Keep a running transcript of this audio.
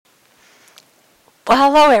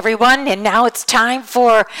Well, hello everyone, and now it's time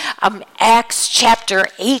for Acts chapter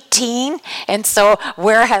 18. And so,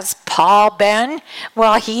 where has Paul been?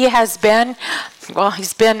 Well, he's been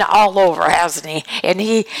all over, hasn't he? And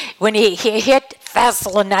when he hit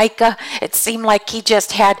Thessalonica, it seemed like he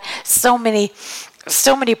just had so many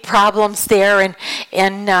problems there,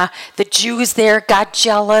 and the Jews there got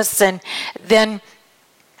jealous, and then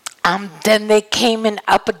they came in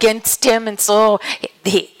up against him, and so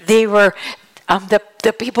they were.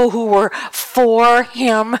 The people who were for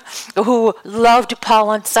him, who loved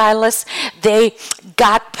Paul and Silas, they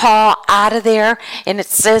got Paul out of there. And it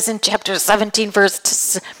says in chapter 17,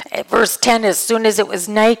 verse 10, as soon as it was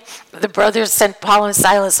night, the brothers sent Paul and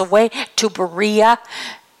Silas away to Berea.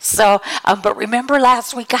 So, but remember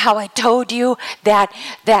last week how I told you that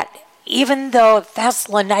even though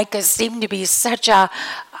Thessalonica seemed to be such a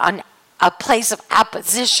place of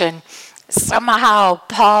opposition, somehow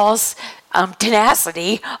Paul's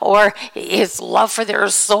tenacity, or his love for their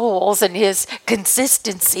souls and his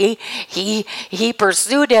consistency, he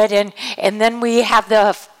pursued it, and then we have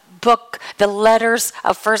the letters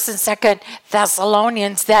of 1st and 2nd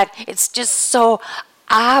Thessalonians, that it's just so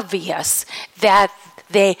obvious that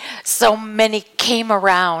so many came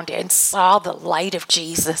around and saw the light of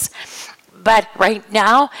Jesus. But right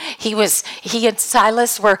now, he and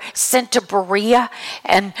Silas were sent to Berea.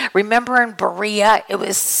 And remember, in Berea, it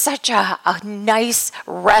was such a nice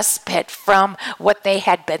respite from what they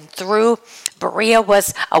had been through. Berea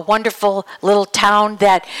was a wonderful little town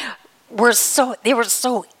that they were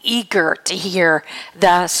so eager to hear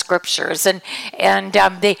the scriptures, and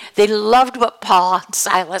they loved what Paul and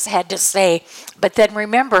Silas had to say. But then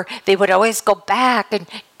remember, they would always go back and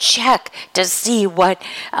check to see what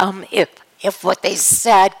if what they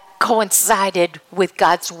said coincided with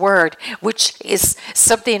God's word, which is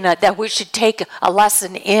something that we should take a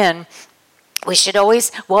lesson in. We should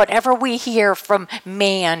always, whatever we hear from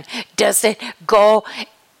man, does it go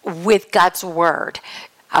with God's word?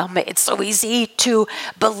 It's so easy to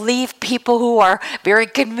believe people who are very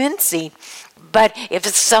convincing. But if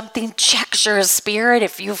it's something checks your spirit,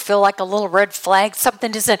 if you feel like a little red flag,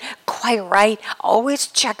 something isn't quite right, always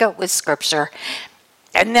check it with Scripture.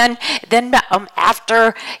 And then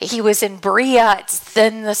after he was in Berea,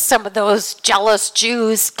 then some of those jealous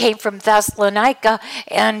Jews came from Thessalonica,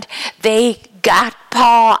 and they got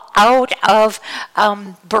Paul out of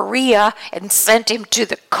Berea and sent him to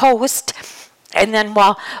the coast. And then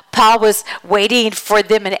while Paul was waiting for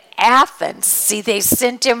them in Athens, they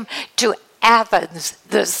sent him to Athens,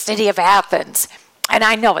 the city of Athens. And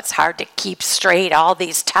I know it's hard to keep straight all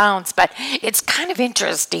these towns, but it's kind of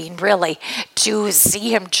interesting, really, to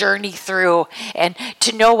see him journey through and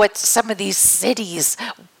to know what some of these cities,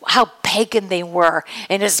 how pagan they were.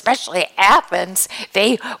 And especially Athens,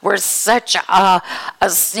 they were such a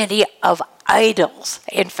city of idols.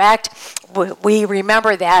 In fact, we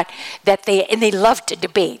remember that they loved to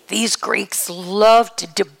debate. These Greeks loved to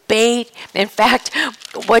debate. In fact,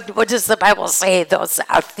 what does the Bible say? Those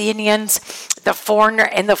Athenians, the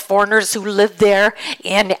foreigners who lived there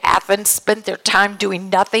in Athens spent their time doing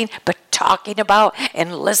nothing but talking about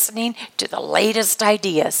and listening to the latest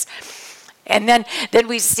ideas. And then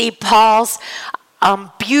we see Paul's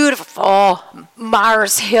beautiful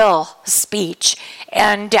Mars Hill speech.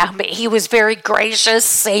 And he was very gracious,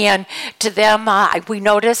 saying to them, we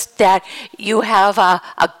noticed that you have a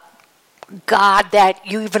God that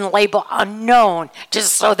you even label unknown,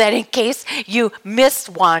 just so that in case you miss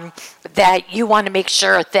one, that you want to make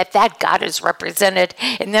sure that God is represented.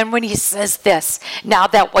 And then when he says this, now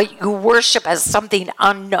that what you worship as something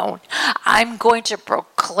unknown, I'm going to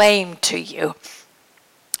proclaim to you.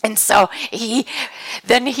 And so he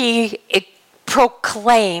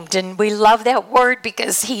proclaimed, and we love that word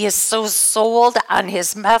because he is so sold on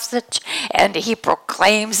his message, and he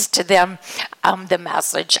proclaims to them the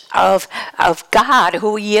message of God,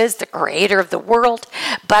 who he is, the creator of the world,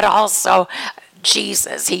 but also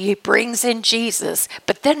Jesus. He brings in Jesus,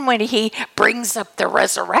 but then when he brings up the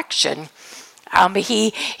resurrection,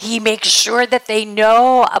 he makes sure that they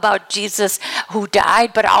know about Jesus who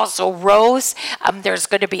died but also rose. There's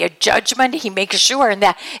going to be a judgment. He makes sure in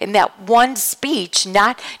that one speech,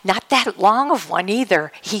 not that long of one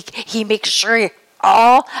either, he makes sure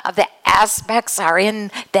all of the aspects are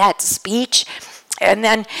in that speech. And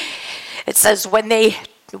then it says when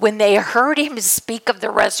they heard him speak of the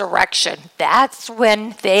resurrection, that's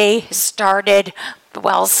when they started,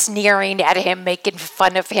 sneering at him, making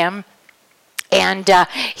fun of him. And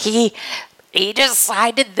he he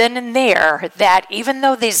decided then and there that even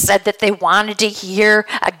though they said that they wanted to hear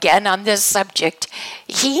again on this subject,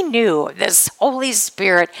 he knew this Holy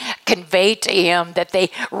Spirit conveyed to him that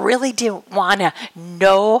they really didn't want to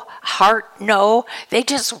know. They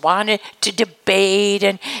just wanted to debate,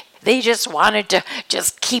 and they just wanted to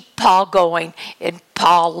just keep Paul going. And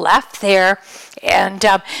Paul left there, and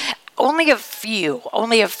only a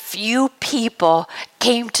few people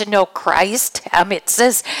came to know Christ. It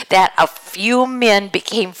says that a few men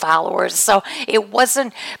became followers, so it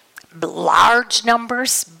wasn't large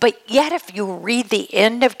numbers, but yet if you read the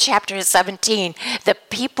end of chapter 17, the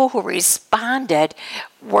people who responded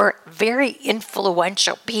were very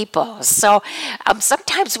influential people. So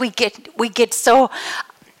sometimes we get so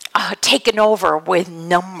taken over with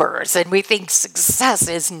numbers, and we think success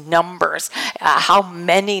is numbers, how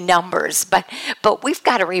many numbers, but we've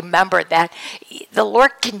got to remember that the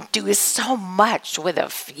Lord can do so much with a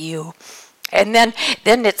few. And then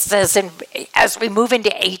it says, as we move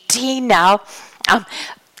into 18 now,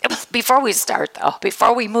 before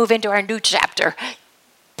we move into our new chapter,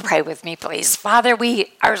 pray with me, please. Father,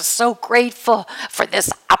 we are so grateful for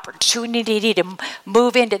this opportunity to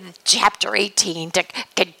move into chapter 18, to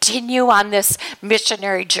continue on this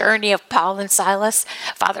missionary journey of Paul and Silas.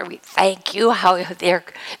 Father, we thank you how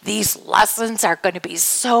these lessons are going to be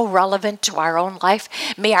so relevant to our own life.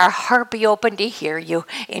 May our heart be open to hear you.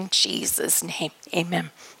 In Jesus' name, amen.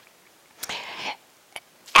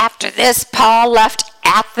 After this, Paul left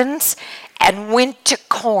Athens and went to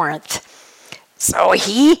Corinth. So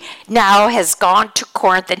he now has gone to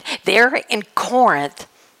Corinth, and there in Corinth,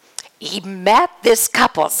 he met this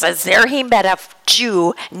couple. It says there he met a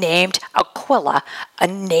Jew named Aquila, a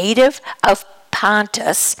native of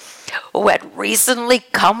Pontus, who had recently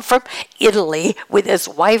come from Italy with his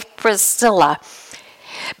wife Priscilla,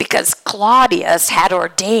 because Claudius had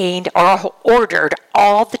ordained or ordered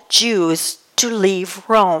all the Jews to leave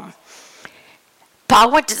Rome.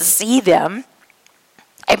 Paul went to see them,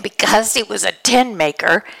 and because he was a tent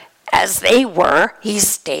maker, as they were, he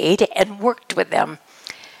stayed and worked with them.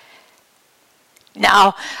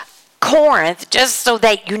 Now, Corinth, just so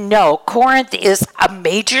that you know, Corinth is a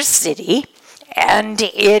major city, and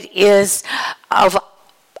it is of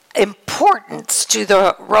importance to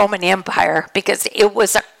the Roman Empire because it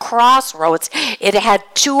was a crossroads. It had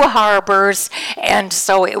two harbors, and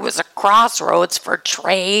so it was a crossroads for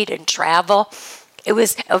trade and travel. It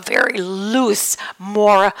was a very loose,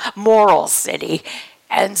 moral city.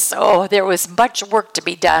 And so there was much work to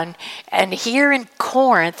be done. And here in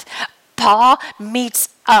Corinth, Paul meets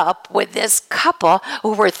up with this couple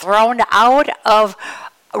who were thrown out of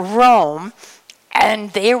Rome,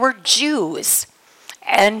 and they were Jews.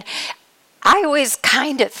 And I always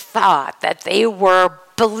kind of thought that they were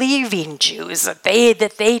believing Jews, that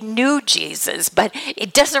they knew Jesus, but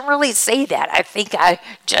it doesn't really say that. I think I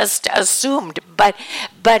just assumed, but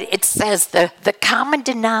it says the common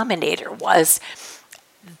denominator was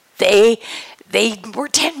they were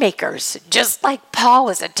tent makers, just like Paul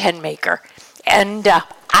was a tent maker. And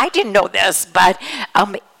I didn't know this, but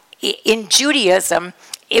in Judaism,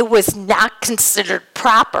 it was not considered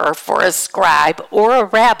proper for a scribe or a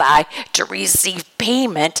rabbi to receive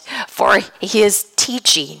payment for his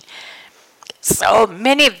teaching. So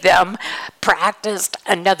many of them practiced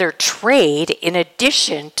another trade in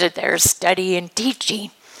addition to their study and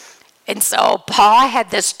teaching. And so Paul had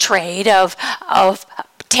this trade of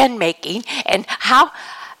tent making, and how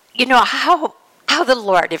the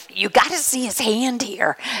Lord, if you got to see his hand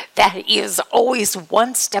here, that he is always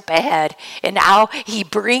one step ahead, and how he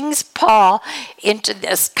brings Paul into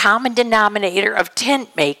this common denominator of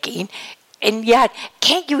tent making. And yet,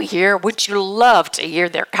 can't you hear, wouldn't you love to hear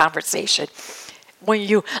their conversation? When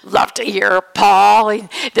you love to hear Paul, and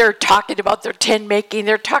they're talking about their tent making,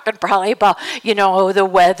 they're talking probably about, the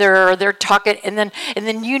weather, or they're talking, and then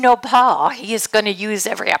Paul, he is going to use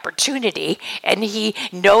every opportunity, and he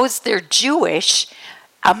knows they're Jewish,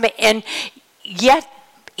 and yet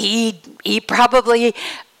he probably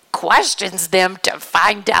questions them to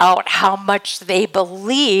find out how much they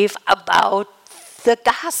believe about the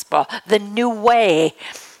gospel, the new way.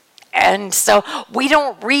 And so we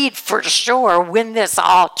don't read for sure when this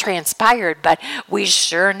all transpired, but we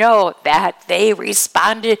sure know that they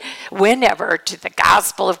responded whenever to the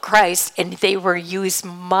gospel of Christ, and they were used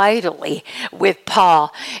mightily with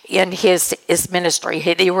Paul in his ministry.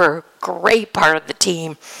 They were a great part of the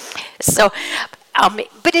team. So,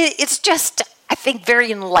 but it's just, I think,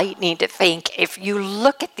 very enlightening to think, if you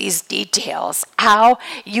look at these details, how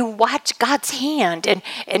you watch God's hand, and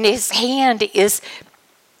his hand is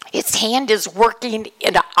working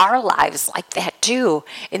in our lives like that too.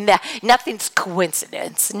 In that nothing's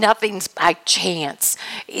coincidence, nothing's by chance.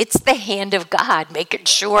 It's the hand of God making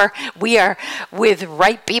sure we are with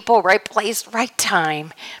right people, right place, right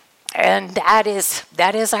time. And that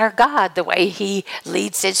is our God, the way he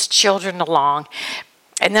leads his children along.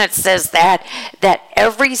 And that says that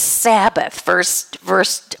every Sabbath, verse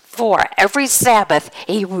 4, every Sabbath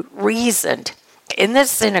he reasoned in the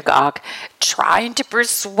synagogue, trying to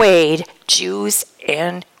persuade Jews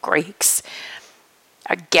and Greeks.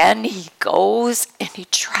 Again, he goes and he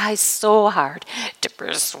tries so hard to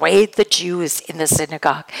persuade the Jews in the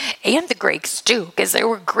synagogue and the Greeks too, because there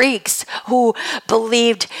were Greeks who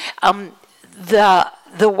believed the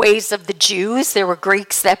ways of the Jews. There were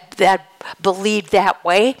Greeks that believed that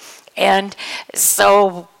way. And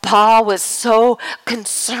so Paul was so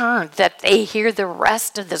concerned that they hear the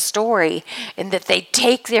rest of the story and that they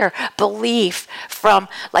take their belief from,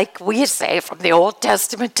 like we say, from the Old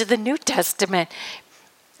Testament to the New Testament.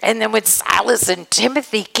 And then when Silas and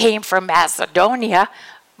Timothy came from Macedonia,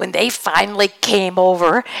 when they finally came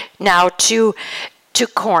over now to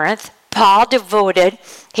Corinth, Paul devoted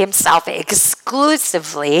himself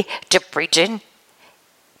exclusively to preaching,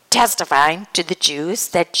 testifying to the Jews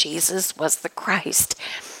that Jesus was the Christ.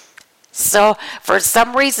 So for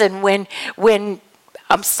some reason, when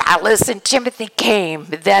Silas and Timothy came,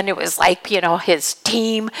 then it was like, his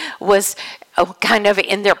team was kind of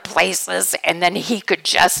in their places, and then he could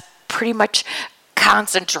just pretty much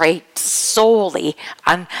concentrate solely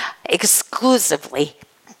on exclusively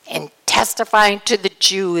in testifying to the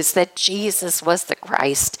Jews that Jesus was the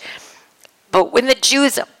Christ. But when the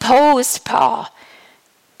Jews opposed Paul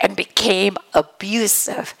and became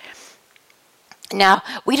abusive, now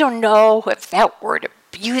we don't know if that word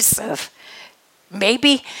abusive,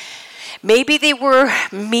 maybe they were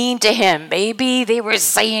mean to him. Maybe they were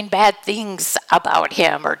saying bad things about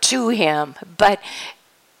him or to him. But,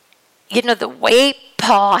 the way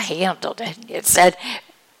Paul handled it, it said,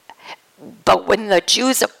 but when the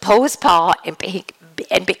Jews opposed Paul and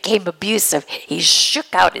became abusive, he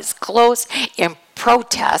shook out his clothes in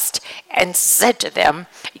protest and said to them,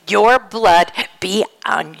 "Your blood be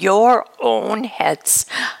on your own heads.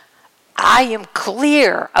 I am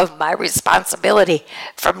clear of my responsibility.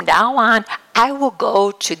 From now on, I will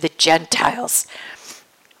go to the Gentiles."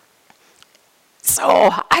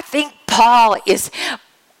 So I think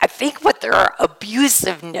what their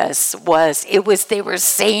abusiveness was, they were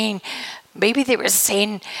saying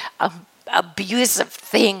abusive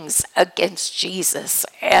things against Jesus.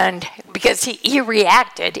 And because he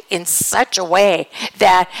reacted in such a way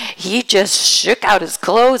that he just shook out his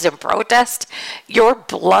clothes in protest. "Your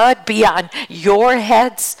blood be on your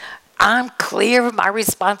heads. I'm clear of my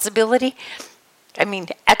responsibility."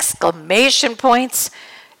 Exclamation points.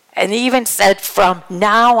 And he even said, "From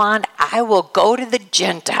now on, I will go to the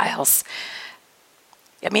Gentiles."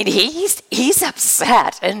 He's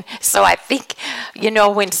upset. And so I think,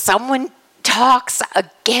 when someone talks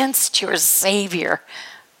against your Savior,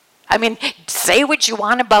 say what you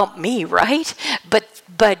want about me, right?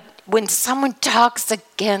 But when someone talks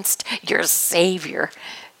against your Savior,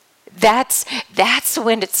 that's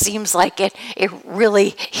when it seems like it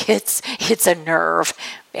really hits a nerve.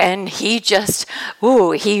 And he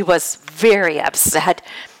was very upset.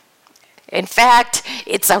 In fact,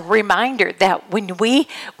 it's a reminder that when we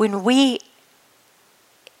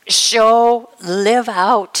show, live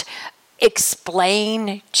out,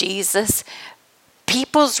 explain Jesus,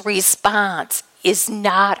 people's response is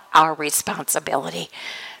not our responsibility.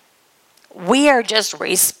 We are just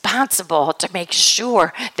responsible to make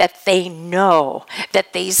sure that they know,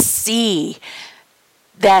 that they see,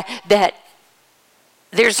 that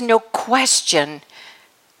there's no question,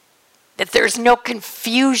 that there's no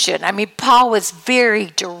confusion. Paul was very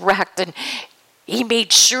direct, and he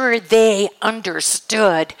made sure they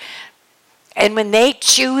understood. And when they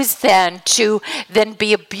choose then to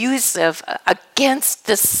be abusive against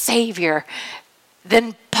the Savior,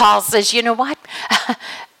 then Paul says, "You know what?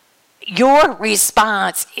 Your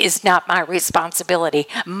response is not my responsibility.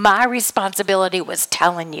 My responsibility was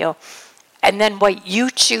telling you. And then what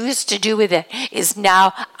you choose to do with it is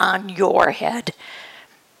now on your head."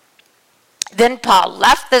 Then Paul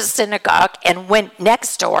left the synagogue and went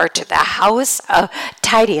next door to the house of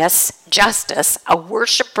Titius Justus, a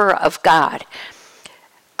worshiper of God.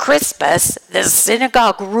 Crispus, the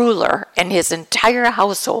synagogue ruler, and his entire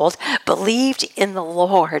household believed in the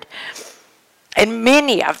Lord. And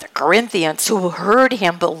many of the Corinthians who heard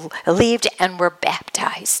him believed and were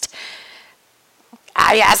baptized.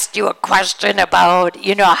 I asked you a question about,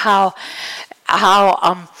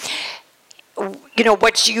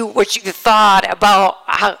 what you thought about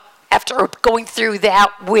after going through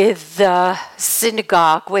that with the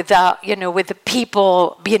synagogue, with the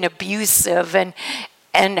people being abusive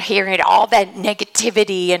and hearing all that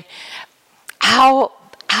negativity, and how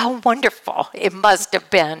wonderful it must have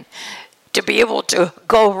been to be able to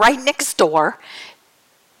go right next door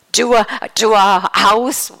to a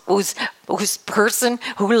house whose person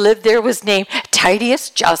who lived there was named Titius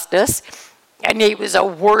Justus, and he was a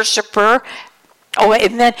worshiper. Oh,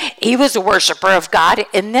 and then he was a worshiper of God,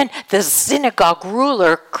 and then the synagogue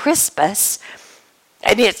ruler Crispus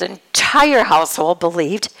and his entire household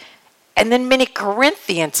believed, and then many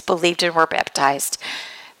Corinthians believed and were baptized.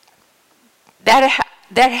 That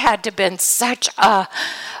had to have been such a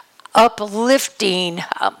uplifting.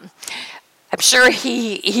 I'm sure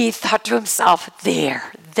he thought to himself,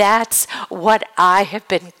 that's what I have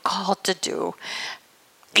been called to do.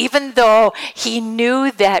 Even though he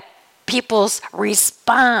knew that people's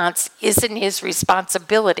response isn't his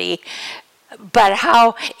responsibility, but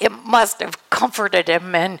how it must have comforted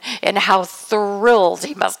him and how thrilled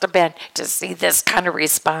he must have been to see this kind of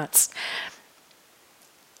response.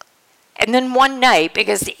 And then one night,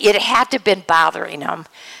 because it had to have been bothering him,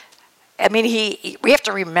 I mean, we have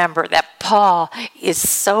to remember that Paul is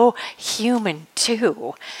so human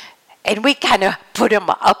too. And we kind of put him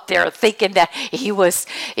up there thinking that he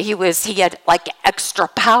had like extra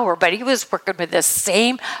power, but he was working with the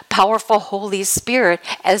same powerful Holy Spirit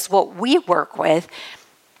as what we work with.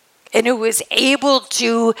 And it was able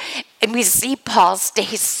to, and we see Paul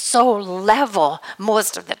stay so level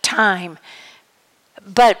most of the time.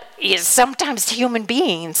 But sometimes human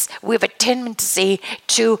beings, we have a tendency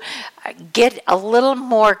to get a little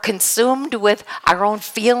more consumed with our own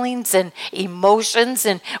feelings and emotions.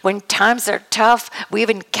 And when times are tough, we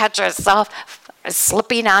even catch ourselves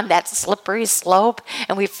slipping on that slippery slope,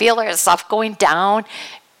 and we feel ourselves going down,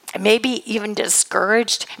 maybe even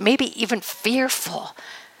discouraged, maybe even fearful,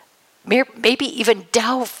 maybe even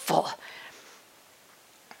doubtful.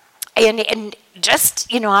 And just,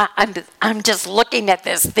 I'm just looking at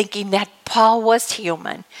this thinking that Paul was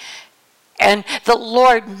human. And the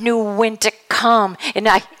Lord knew when to come. And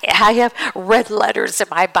I have red letters in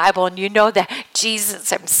my Bible, and you know that Jesus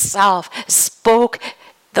himself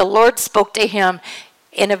the Lord spoke to him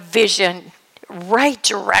in a vision right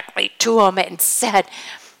directly to him and said,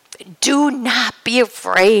 "Do not be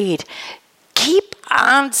afraid. Keep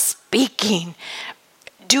on speaking.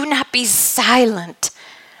 Do not be silent.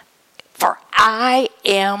 For I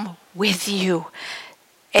am with you,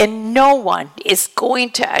 and no one is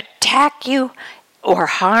going to attack you or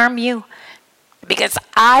harm you, because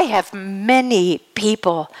I have many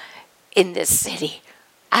people in this city."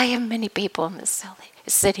 I have many people in this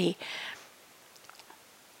city.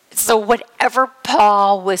 So whatever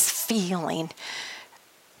Paul was feeling,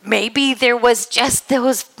 maybe there was just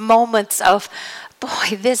those moments of,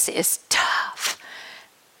 boy, this is tough.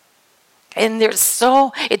 And it's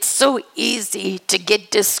so easy to get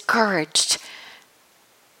discouraged.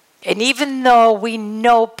 And even though we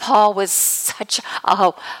know Paul was such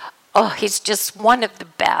he's just one of the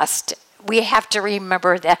best, we have to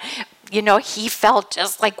remember that, he felt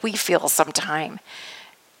just like we feel sometimes.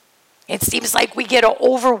 It seems like we get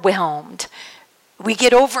overwhelmed. We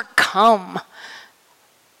get overcome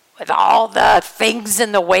with all the things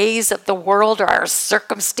and the ways of the world or our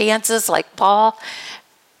circumstances like Paul.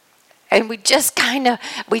 And we just kind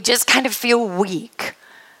of feel weak.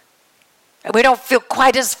 And we don't feel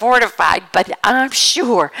quite as fortified, but I'm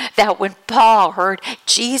sure that when Paul heard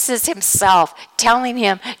Jesus himself telling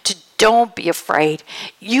him to don't be afraid,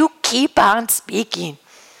 you keep on speaking.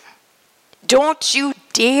 Don't you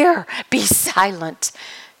dare be silent.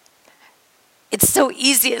 It's so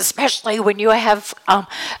easy, especially when you have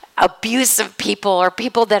abusive people or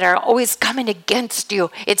people that are always coming against you.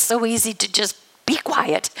 It's so easy to just be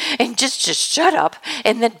quiet and just shut up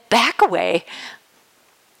and then back away.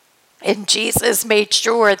 And Jesus made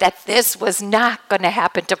sure that this was not going to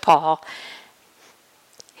happen to Paul.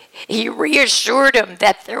 He reassured him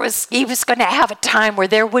that he was going to have a time where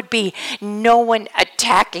there would be no one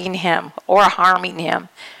attacking him or harming him.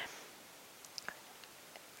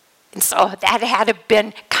 And so that had to have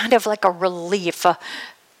been kind of like a relief.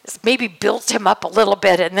 Maybe built him up a little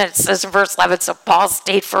bit. And then it says in verse 11, so Paul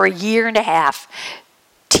stayed for 1.5 years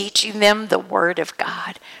teaching them the word of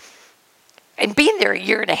God. And being there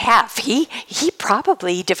 1.5 years, he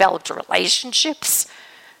probably developed relationships.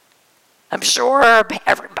 I'm sure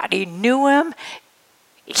everybody knew him.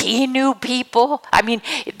 He knew people. I mean,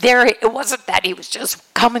 it wasn't that he was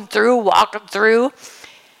just coming through, walking through.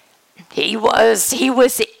 he had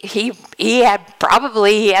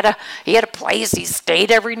a place. He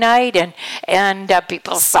stayed every night, and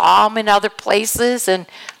people saw him in other places. And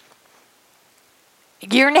a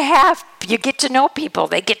year and a half, you get to know people.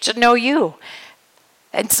 They get to know you.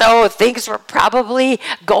 And so things were probably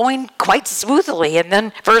going quite smoothly. And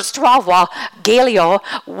then verse 12, while Gallio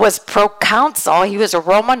was proconsul, he was a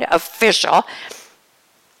Roman official,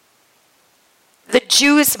 the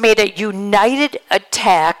Jews made a united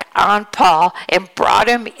attack on Paul and brought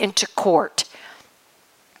him into court.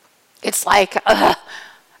 It's like, that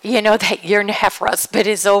year and a half respite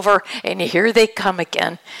is over, and here they come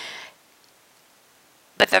again.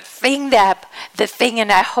 But the thing,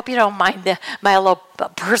 and I hope you don't mind my little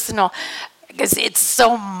personal, because it's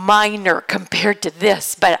so minor compared to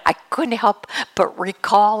this, but I couldn't help but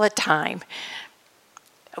recall a time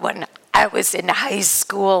when I was in high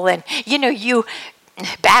school, and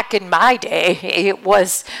back in my day,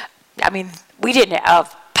 we didn't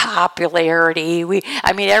have popularity.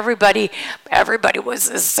 Everybody was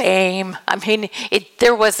the same.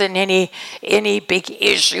 There wasn't any big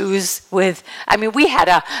issues with. We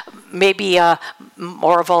had maybe a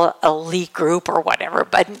more of a elite group or whatever,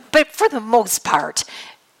 but for the most part,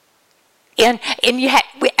 and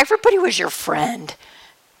everybody was your friend.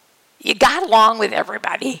 You got along with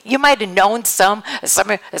everybody. You might have known some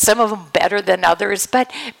of them better than others,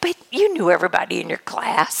 but you knew everybody in your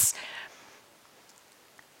class.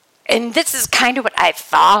 And this is kind of what I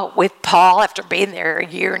thought with Paul after being there a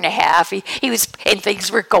year and a half. He was, and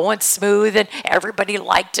things were going smooth, and everybody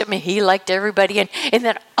liked him, and he liked everybody. And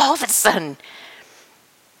then all of a sudden,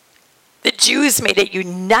 the Jews made a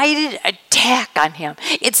united attack on him.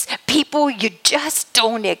 It's people you just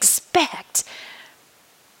don't expect.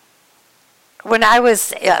 When I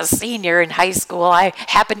was a senior in high school, I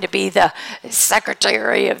happened to be the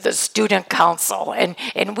secretary of the student council, and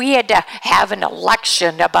we had to have an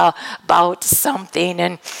election about something,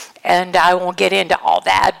 and I won't get into all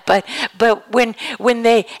that, but when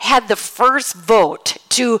they had the first vote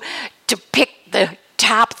to pick the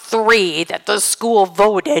top 3 that the school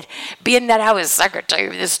voted, being that I was secretary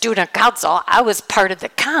of the student council, I was part of the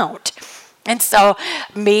count. And so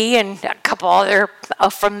me and a couple other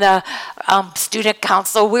from the student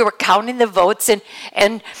council, we were counting the votes, and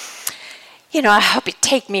I hope you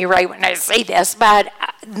take me right when I say this, but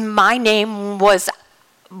my name was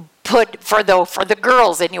put for the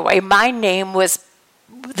girls anyway. My name was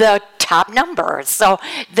the top number. So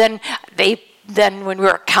then when we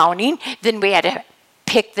were counting, then we had to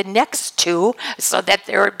pick the next 2 so that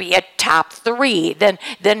there would be a top 3.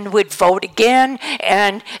 Then we'd vote again,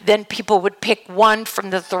 and then people would pick 1 from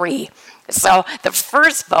the 3. So the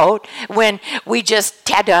first vote, when we just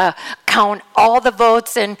had to count all the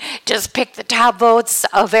votes and just pick the top votes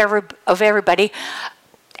of everybody,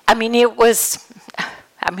 it was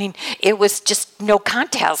just no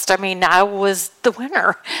contest. I was the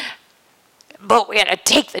winner. But we had to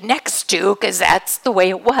take the next 2 because that's the way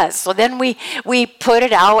it was. So then we put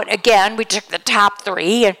it out again. We took the top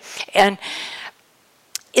 3. And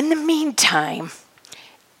in the meantime,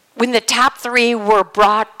 when the top 3 were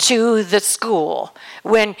brought to the school,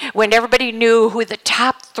 when everybody knew who the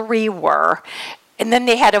top 3 were, and then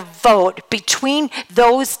they had a vote between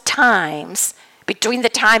those times, between the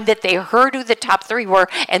time that they heard who the top 3 were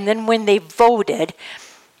and then when they voted,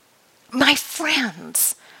 my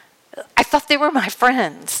friends, I thought they were my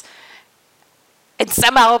friends. And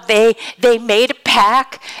somehow they made a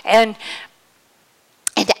pact, and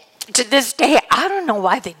to this day, I don't know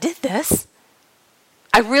why they did this.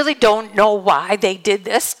 I really don't know why they did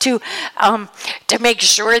this to make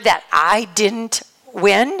sure that I didn't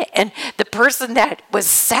win. And the person that was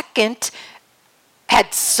second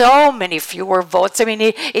had so many fewer votes.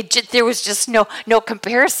 There was just no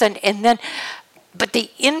comparison. And then, but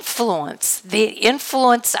the influence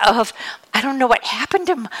of, I don't know what happened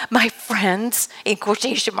to my friends, in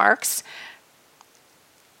quotation marks.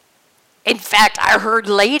 In fact, I heard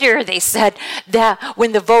later they said that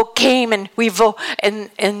when the vote came and we vote,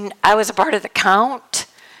 and I was a part of the count,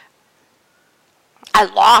 I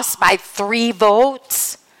lost by 3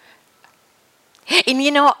 votes. And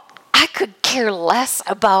I could care less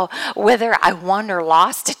about whether I won or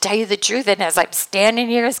lost, to tell you the truth. And as I'm standing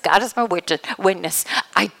here, as God is my witness,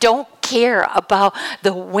 I don't care about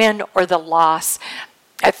the win or the loss.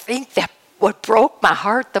 I think that what broke my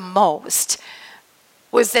heart the most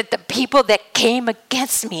was that the people that came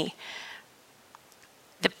against me,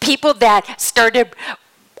 the people that started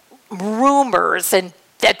rumors and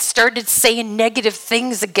that started saying negative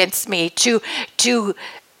things against me to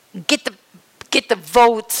get the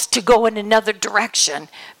votes to go in another direction,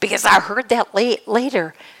 because I heard that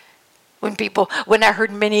later. When I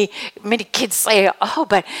heard many kids say, oh,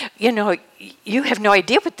 but you have no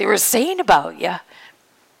idea what they were saying about you.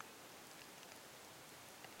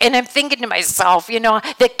 And I'm thinking to myself,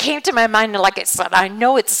 that came to my mind, and like I said, I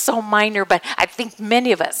know it's so minor, but I think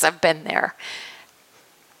many of us have been there.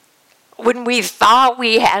 When we thought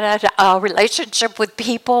we had a relationship with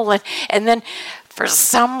people, and then for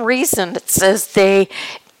some reason it says they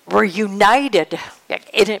were united,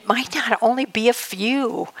 and it might not only be a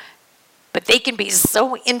few, but they can be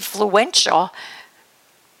so influential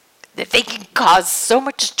that they can cause so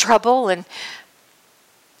much trouble and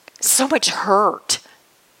so much hurt.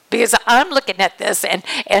 Because I'm looking at this and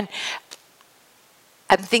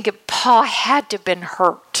I'm thinking Paul had to have been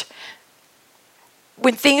hurt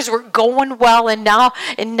when things were going well, and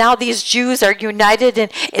now these Jews are united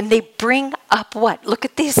and they bring up what? Look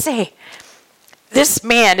at they say. This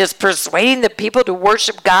man is persuading the people to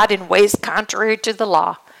worship God in ways contrary to the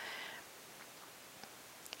law.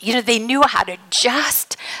 They knew how to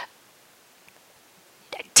just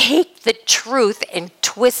take the truth and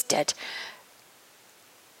twist it.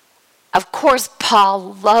 Of course,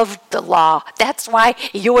 Paul loved the law. That's why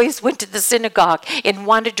he always went to the synagogue and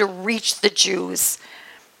wanted to reach the Jews.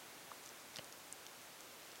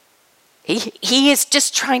 He is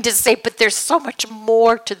just trying to say, but there's so much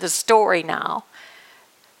more to the story now.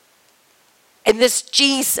 And this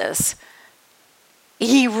Jesus,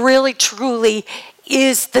 he really, truly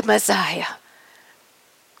is the Messiah.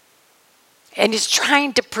 And he's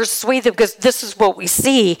trying to persuade them, because this is what we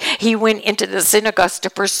see. He went into the synagogues to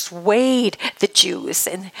persuade the Jews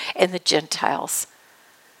and the Gentiles.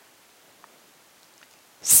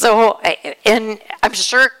 So, and I'm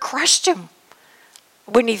sure it crushed him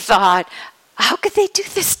when he thought, how could they do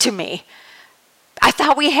this to me? I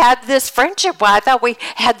thought we had this friendship. Well, I thought we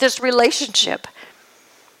had this relationship.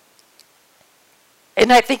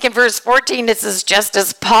 And I think in verse 14 it says, just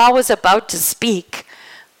as Paul was about to speak,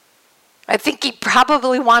 I think he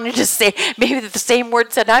probably wanted to say maybe the same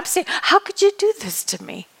words that I'm saying. How could you do this to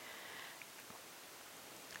me?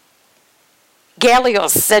 Gallio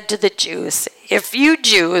said to the Jews, if you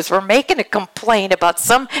Jews were making a complaint about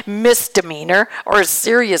some misdemeanor or a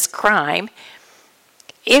serious crime,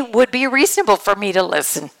 it would be reasonable for me to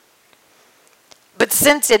listen. But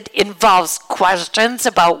since it involves questions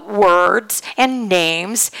about words and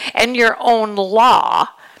names and your own law,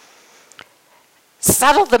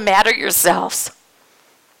 settle the matter yourselves.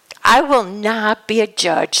 I will not be a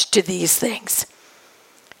judge to these things.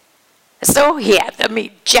 So he had them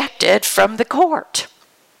ejected from the court.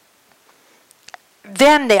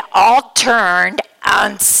 Then they all turned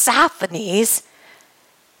on Sosthenes,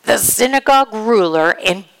 the synagogue ruler,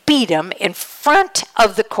 and beat him in front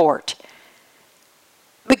of the court.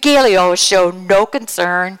 But Gallio showed no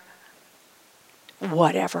concern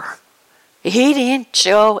whatever. He didn't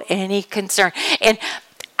show any concern. And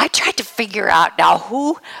I tried to figure out now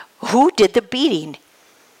who did the beating.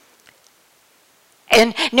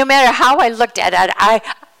 And no matter how I looked at it,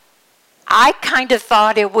 I kind of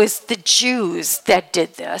thought it was the Jews that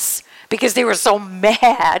did this, because they were so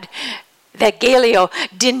mad that Gallio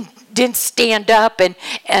didn't stand up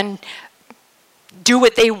and do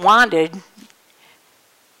what they wanted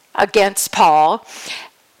against Paul.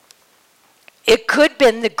 It could have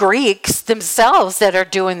been the Greeks themselves that are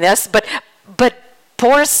doing this, but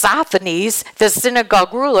poor Sosthenes, the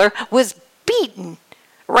synagogue ruler, was beaten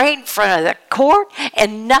right in front of the court,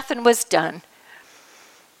 and nothing was done.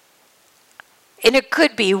 And it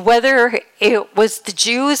could be whether it was the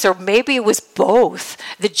Jews or maybe it was both,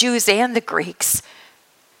 the Jews and the Greeks.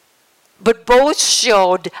 But both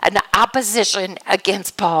showed an opposition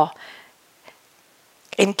against Paul.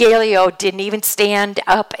 And Gallio didn't even stand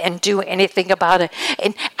up and do anything about it.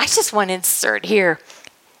 And I just want to insert here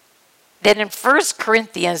that in 1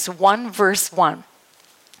 Corinthians 1 verse 1,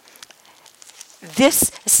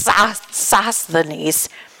 this Sosthenes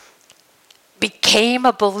became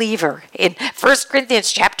a believer. In 1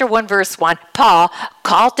 Corinthians chapter 1 verse 1, Paul,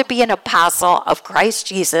 called to be an apostle of Christ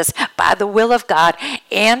Jesus by the will of God,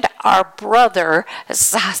 and our brother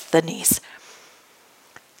Sosthenes.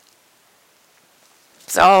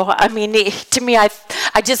 So, I mean, to me, I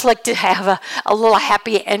just like to have a little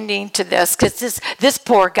happy ending to this, because this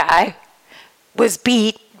poor guy was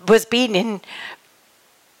beaten,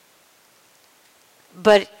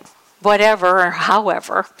 but whatever, or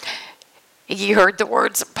however, he heard the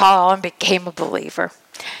words of Paul and became a believer.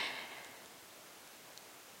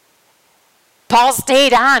 Paul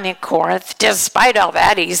stayed on in Corinth. Despite all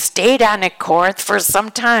that, he stayed on in Corinth for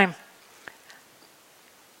some time.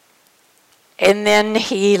 And then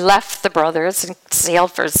he left the brothers and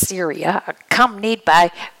sailed for Syria, accompanied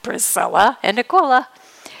by Priscilla and Aquila.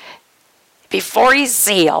 Before he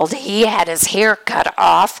sailed, he had his hair cut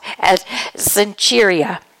off at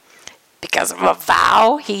Cenchrea because of a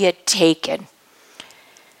vow he had taken.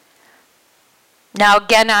 Now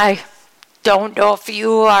again, I don't know if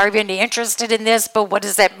you are even interested in this, but what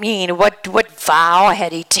does that mean? What vow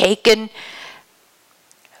had he taken?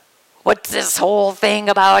 What's this whole thing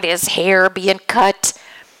about his hair being cut?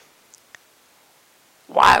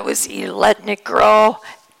 Why was he letting it grow?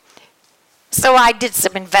 So I did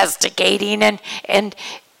some investigating, and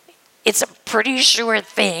it's a pretty sure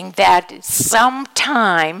thing that some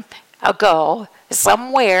time ago,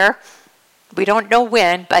 somewhere, we don't know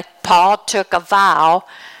when, but Paul took a vow,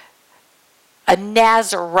 a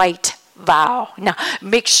Nazirite vow. Now,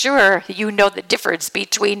 make sure you know the difference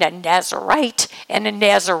between a Nazirite and a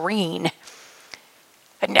Nazarene.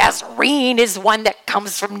 A Nazarene is one that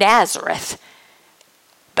comes from Nazareth.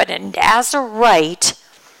 But a Nazirite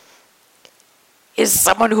is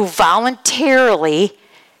someone who voluntarily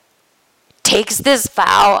takes this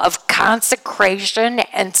vow of consecration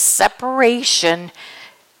and separation.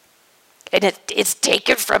 And it's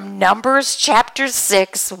taken from Numbers chapter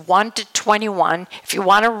 6, 1 to 21, if you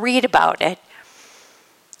want to read about it.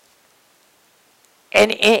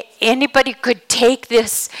 And anybody could take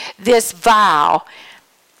this vow.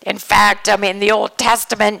 In fact, in the Old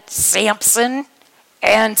Testament, Samson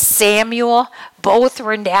and Samuel both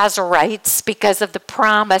were Nazirites because of the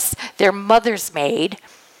promise their mothers made.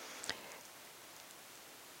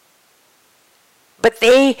 But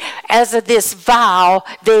they, as of this vow,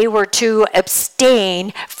 they were to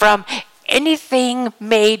abstain from anything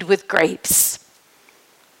made with grapes.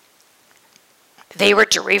 They were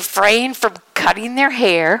to refrain from cutting their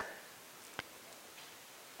hair.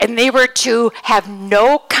 And they were to have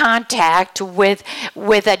no contact with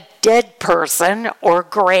a dead person or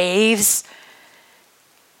graves.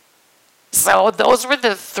 So those were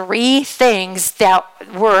the three things that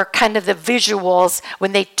were kind of the visuals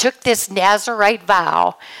when they took this Nazirite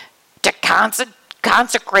vow to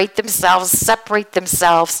consecrate themselves, separate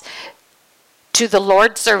themselves to the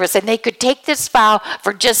Lord's service. And they could take this vow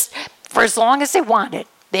for as long as they wanted.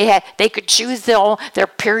 They could choose their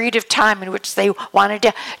period of time in which they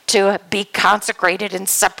wanted to be consecrated and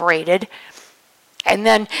separated. And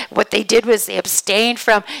then what they did was they abstained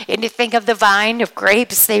from anything of the vine, of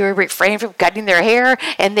grapes. They were refrained from cutting their hair,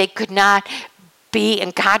 and they could not be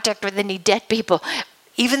in contact with any dead people,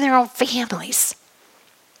 even their own families.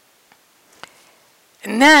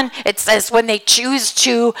 And then it says when they choose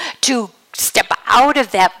to step out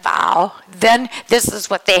of that vow, then this is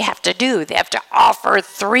what they have to do. They have to offer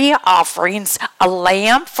 3 offerings: a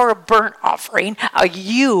lamb for a burnt offering, a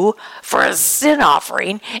ewe for a sin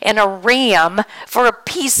offering, and a ram for a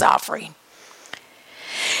peace offering.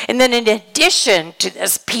 And then in addition to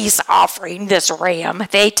this peace offering, this ram,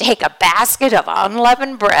 they take a basket of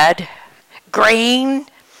unleavened bread, grain,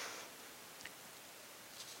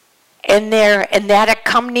 and that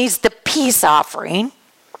accompanies the peace offering.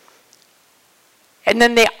 And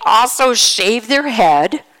then they also shave their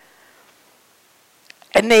head,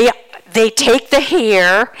 and they take the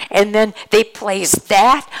hair, and then they place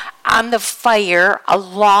that on the fire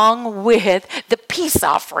along with the peace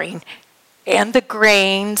offering and the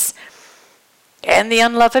grains and the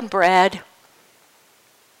unleavened bread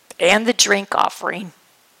and the drink offering.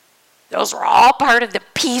 Those were all part of the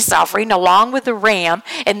peace offering along with the ram,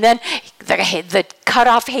 and then the cut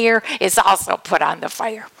off hair is also put on the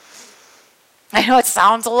fire. I know it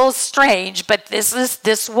sounds a little strange, but this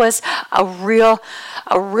was a real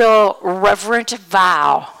reverent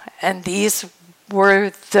vow, and this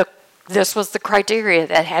was the criteria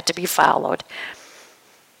that had to be followed.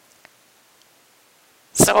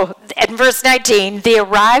 So in verse 19, they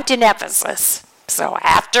arrived in Ephesus. So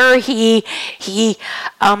after he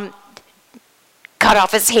cut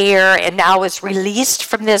off his hair and now is released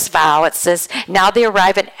from this vow, it says, now they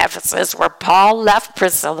arrive in Ephesus, where Paul left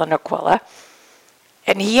Priscilla and Aquila.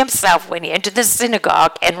 And he himself went into the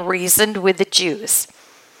synagogue and reasoned with the Jews.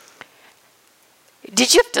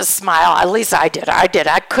 Did you have to smile? At least I did.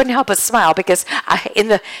 I couldn't help but smile because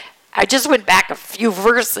I just went back a few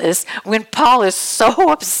verses when Paul is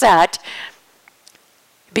so upset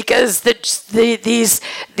because these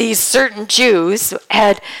certain Jews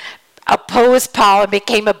had opposed Paul and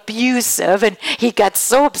became abusive, and he got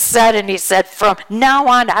so upset and he said, from now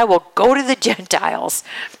on I will go to the Gentiles.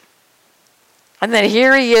 And then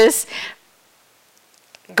here he is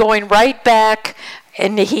going right back,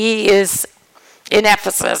 and he is in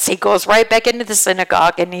Ephesus. He goes right back into the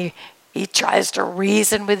synagogue, and he tries to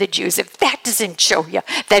reason with the Jews. In fact, doesn't show you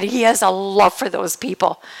that he has a love for those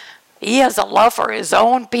people? He has a love for his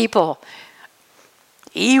own people.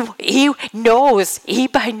 He knows, he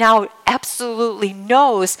by now absolutely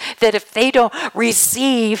knows that if they don't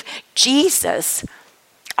receive Jesus,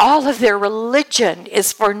 all of their religion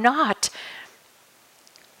is for naught.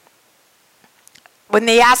 When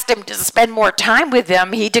they asked him to spend more time with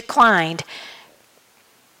them, he declined.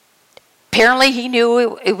 Apparently he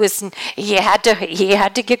knew he had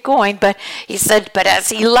to get going, but he said, but as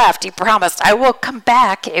he left, he promised, I will come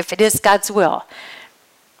back if it is God's will.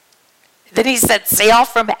 Then he set sail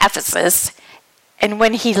from Ephesus, and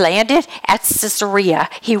when he landed at Caesarea,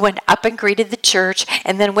 he went up and greeted the church,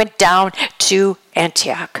 and then went down to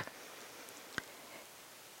Antioch.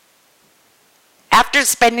 After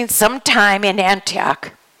spending some time in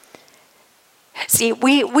Antioch, see,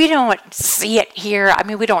 we don't see it here. I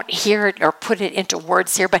mean, we don't hear it or put it into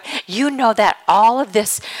words here, but you know that all of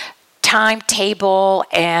this timetable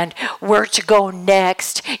and where to go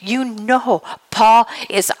next, you know Paul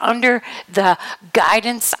is under the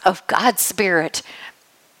guidance of God's Spirit.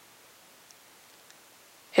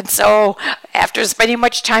 And so after spending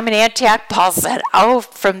much time in Antioch, Paul set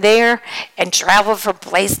out from there and traveled from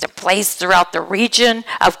place to place throughout the region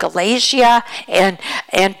of Galatia and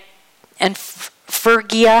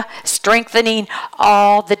Phrygia, strengthening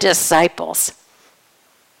all the disciples.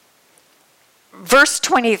 Verse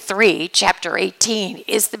 23, chapter 18,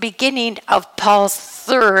 is the beginning of Paul's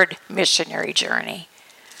third missionary journey.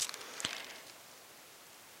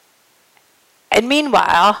 And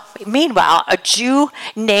meanwhile, a Jew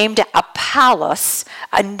named Apollos,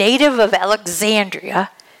 a native of Alexandria,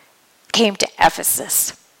 came to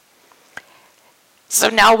Ephesus. So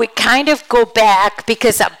now we kind of go back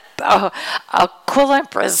because Aquila and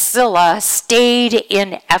Priscilla stayed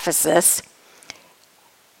in Ephesus.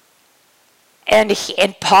 And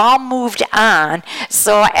Paul moved on.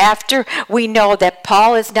 So after we know that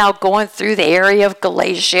Paul is now going through the area of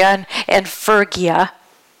Galatia and Phrygia,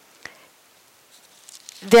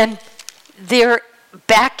 then there,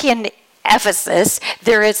 back in Ephesus,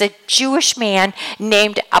 there is a Jewish man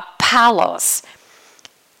named Apollos.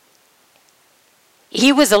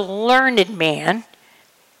 He was a learned man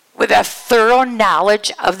with a thorough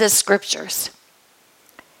knowledge of the scriptures.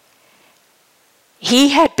 He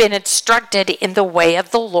had been instructed in the way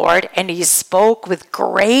of the Lord, and he spoke with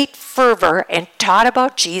great fervor and taught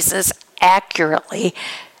about Jesus accurately,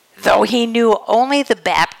 though he knew only the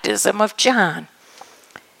baptism of John.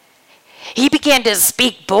 He began to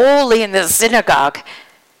speak boldly in the synagogue.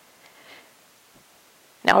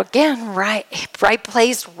 Now again, right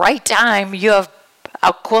place, right time. You have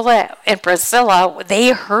Aquila and Priscilla.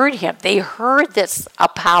 They heard him. They heard this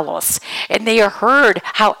Apollos, and they heard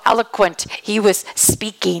how eloquent he was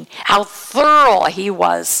speaking, how thorough he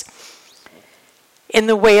was in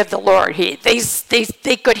the way of the Lord.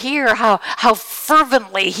 They could hear how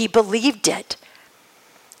fervently he believed it.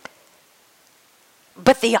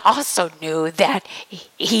 But they also knew that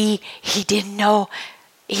he didn't know,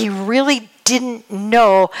 he really didn't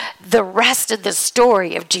know the rest of the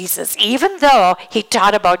story of Jesus, even though he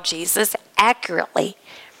taught about Jesus accurately.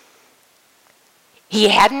 He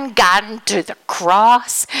hadn't gotten to the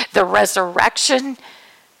cross, the resurrection.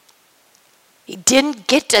 He didn't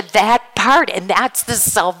get to that part, and that's the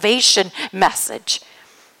salvation message.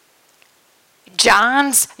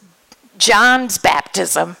 John's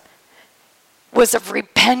baptism was of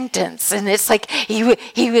repentance, and it's like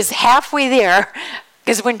he was halfway there,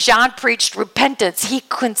 because when John preached repentance, he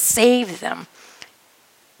couldn't save them,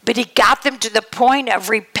 but he got them to the point of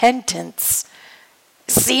repentance,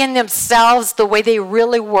 seeing themselves the way they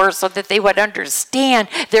really were, so that they would understand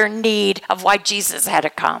their need of why Jesus had to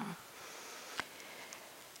come.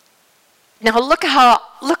 Now look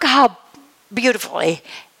how beautifully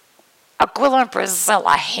Aquila and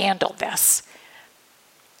Priscilla handled this.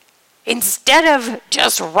 Instead of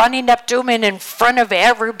just running up to him and in front of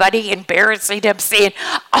everybody, embarrassing him, saying,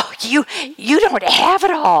 "Oh, you don't have it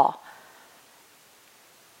all."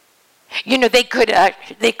 You know, they could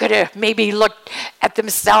have maybe looked at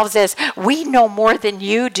themselves as, "We know more than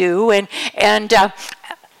you do," and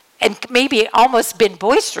maybe almost been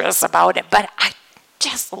boisterous about it. But I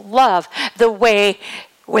just love the way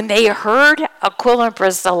when they heard Aquila and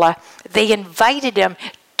Priscilla, they invited him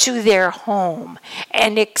to their home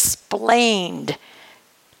and explained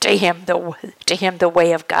to him the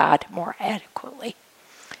way of God more adequately.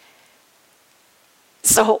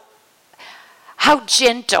 So how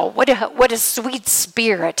gentle, what a sweet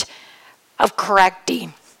spirit of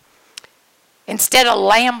correcting. Instead of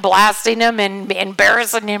lambasting him and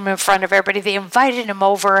embarrassing him in front of everybody, they invited him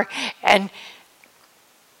over and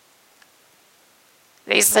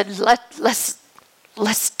They said, let's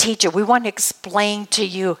teach you. We want to explain to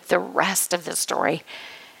you the rest of the story.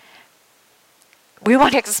 We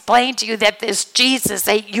want to explain to you that this Jesus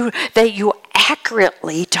that you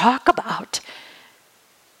accurately talk about,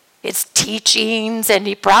 its teachings, and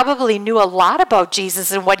he probably knew a lot about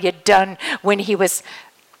Jesus and what he had done when he was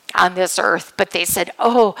on this earth. But they said,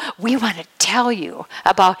 oh, we want to tell you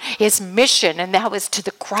about his mission, and that was to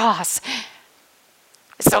the cross,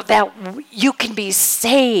 so that you can be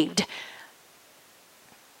saved.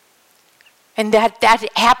 And that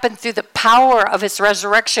happened through the power of his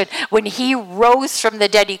resurrection. When he rose from the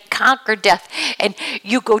dead, he conquered death. And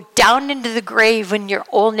you go down into the grave in your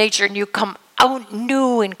old nature and you come out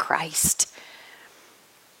new in Christ.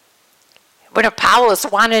 When Apollos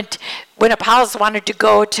wanted to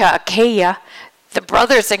go to Achaia, the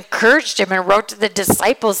brothers encouraged him and wrote to the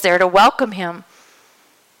disciples there to welcome him.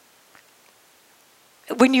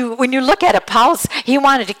 When you look at Apollos, he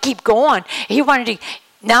wanted to keep going.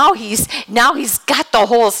 Now he's got the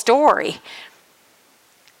whole story.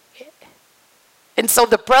 And so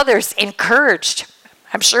the brothers encouraged,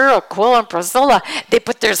 I'm sure Aquila and Priscilla, they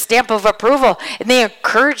put their stamp of approval and they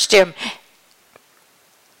encouraged him.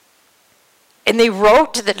 And they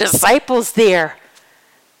wrote to the disciples there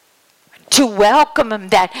to welcome him,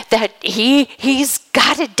 that he's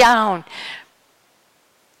got it down.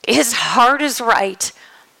 His heart is right.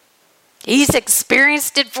 He's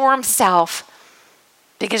experienced it for himself.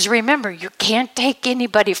 Because remember, you can't take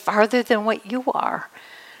anybody farther than what you are.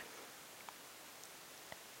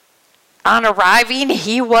 On arriving,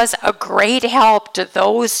 he was a great help to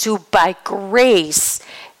those who by grace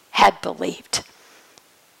had believed.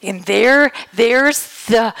 And there's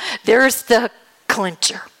the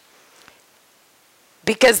clincher.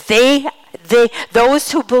 Because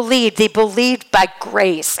those who believed, they believed by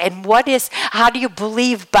grace. And how do you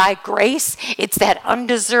believe by grace? It's that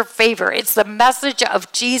undeserved favor. It's the message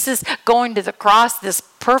of Jesus going to the cross, this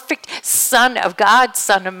perfect Son of God,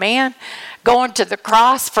 Son of Man, going to the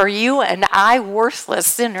cross for you and I, worthless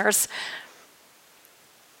sinners.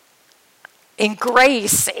 And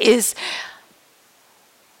grace is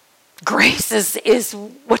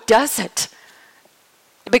what does it.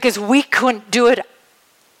 Because we couldn't do it.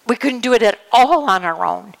 We couldn't do it at all on our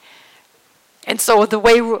own. And so the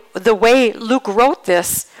way Luke wrote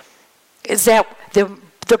this is that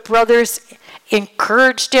the brothers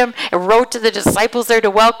encouraged him and wrote to the disciples there to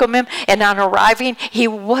welcome him. And on arriving, he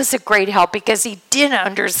was a great help because he didn't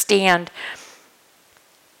understand.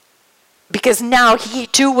 Because now he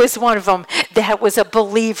too was one of them that was a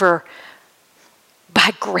believer by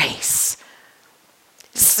grace.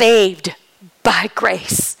 Saved by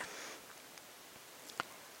grace.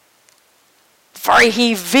 For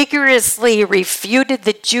he vigorously refuted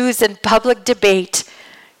the Jews in public debate,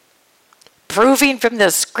 proving from the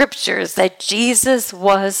scriptures that Jesus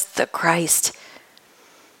was the Christ.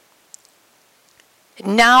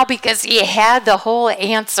 Now, because he had the whole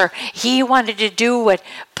answer, he wanted to do what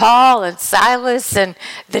Paul and Silas and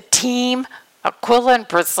the team, Aquila and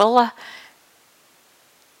Priscilla,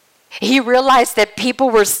 he realized that people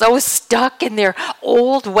were so stuck in their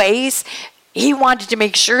old ways. He wanted to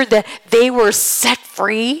make sure that they were set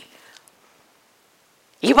free.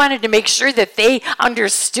 He wanted to make sure that they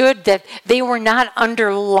understood that they were not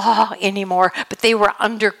under law anymore, but they were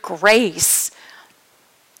under grace.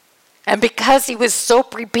 And because he was so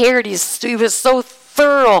prepared, he was so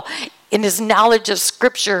thorough in his knowledge of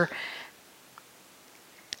Scripture,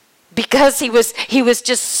 because he was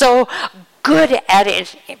just so good at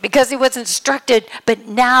it, because he was instructed, but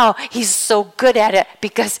now he's so good at it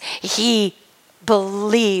because he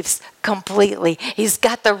believes completely. He's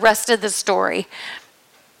got the rest of the story.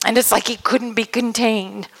 And it's like he couldn't be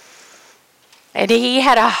contained. And he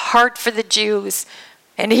had a heart for the Jews.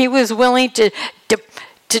 And he was willing to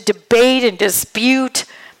debate and dispute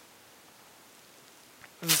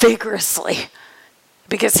vigorously.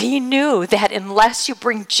 Because he knew that unless you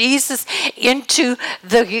bring Jesus into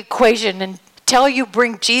the equation, until you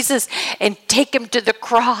bring Jesus and take him to the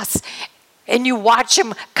cross, and you watch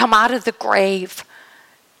him come out of the grave,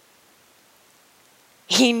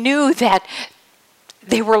 he knew that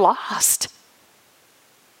they were lost.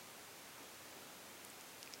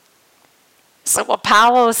 So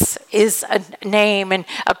Apollos is a name, and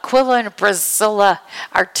Aquila and Priscilla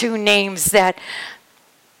are two names that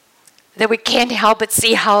we can't help but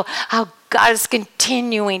see how God is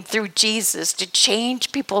continuing through Jesus to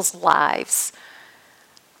change people's lives.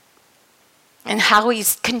 And how he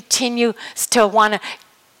continues to want to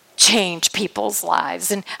change people's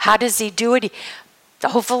lives. And how does he do it?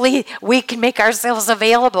 Hopefully we can make ourselves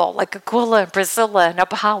available like Aquila and Priscilla and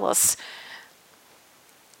Apollos.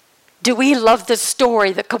 Do we love the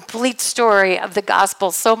story, the complete story of the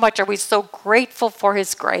gospel so much? Are we so grateful for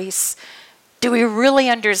his grace? Do we really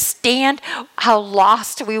understand how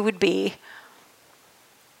lost we would be?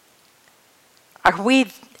 Are we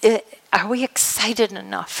excited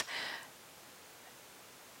enough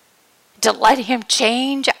to let him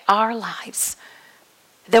change our lives?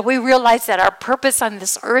 That we realize that our purpose on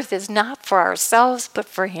this earth is not for ourselves, but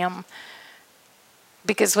for him.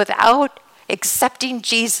 Because without accepting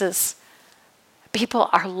Jesus, people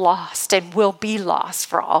are lost and will be lost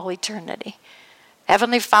for all eternity.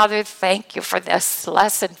 Heavenly Father, thank you for this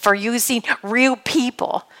lesson, for using real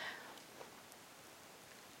people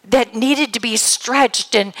that needed to be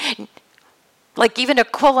stretched, and like even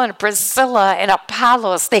Aquila and Priscilla and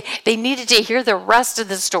Apollos, they needed to hear the rest of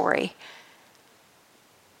the story.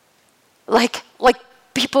 Like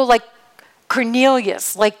people like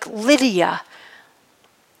Cornelius, like Lydia,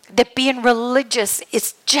 that being religious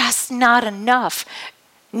is just not enough.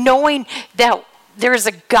 Knowing that there's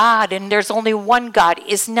a God and there's only one God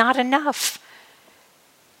is not enough.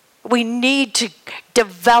 We need to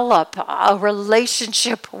develop a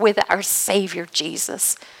relationship with our Savior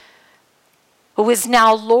Jesus, who is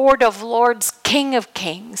now Lord of Lords, King of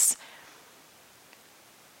Kings,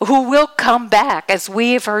 who will come back, as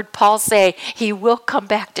we have heard Paul say, he will come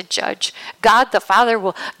back to judge. God the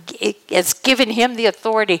Father has given him the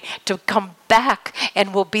authority to come back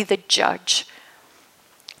and will be the judge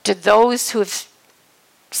to those who have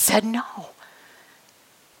said no.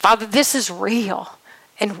 Father, this is real.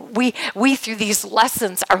 And we through these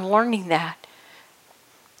lessons are learning that.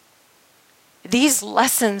 These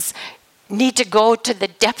lessons need to go to the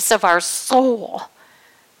depths of our soul,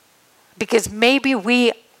 because maybe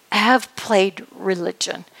we have played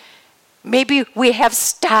religion. Maybe we have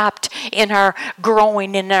stopped in our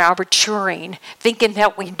growing and our maturing, thinking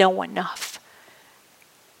that we know enough.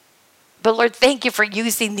 But Lord, thank you for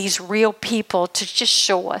using these real people to just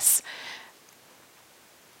show us.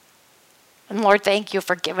 And Lord, thank you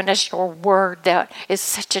for giving us your word that is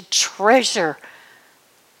such a treasure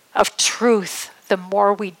of truth. The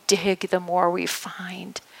more we dig, the more we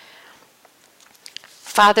find.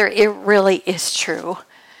 Father, it really is true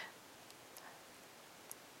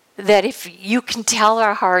that if you can tell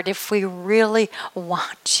our heart, if we really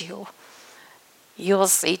want you, you'll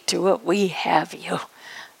see to it we have you.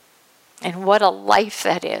 And what a life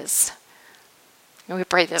that is. And we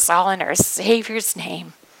pray this all in our Savior's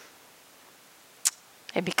name.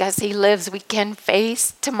 And because he lives, we can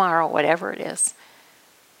face tomorrow, whatever it is.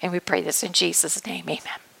 And we pray this in Jesus' name.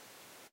 Amen.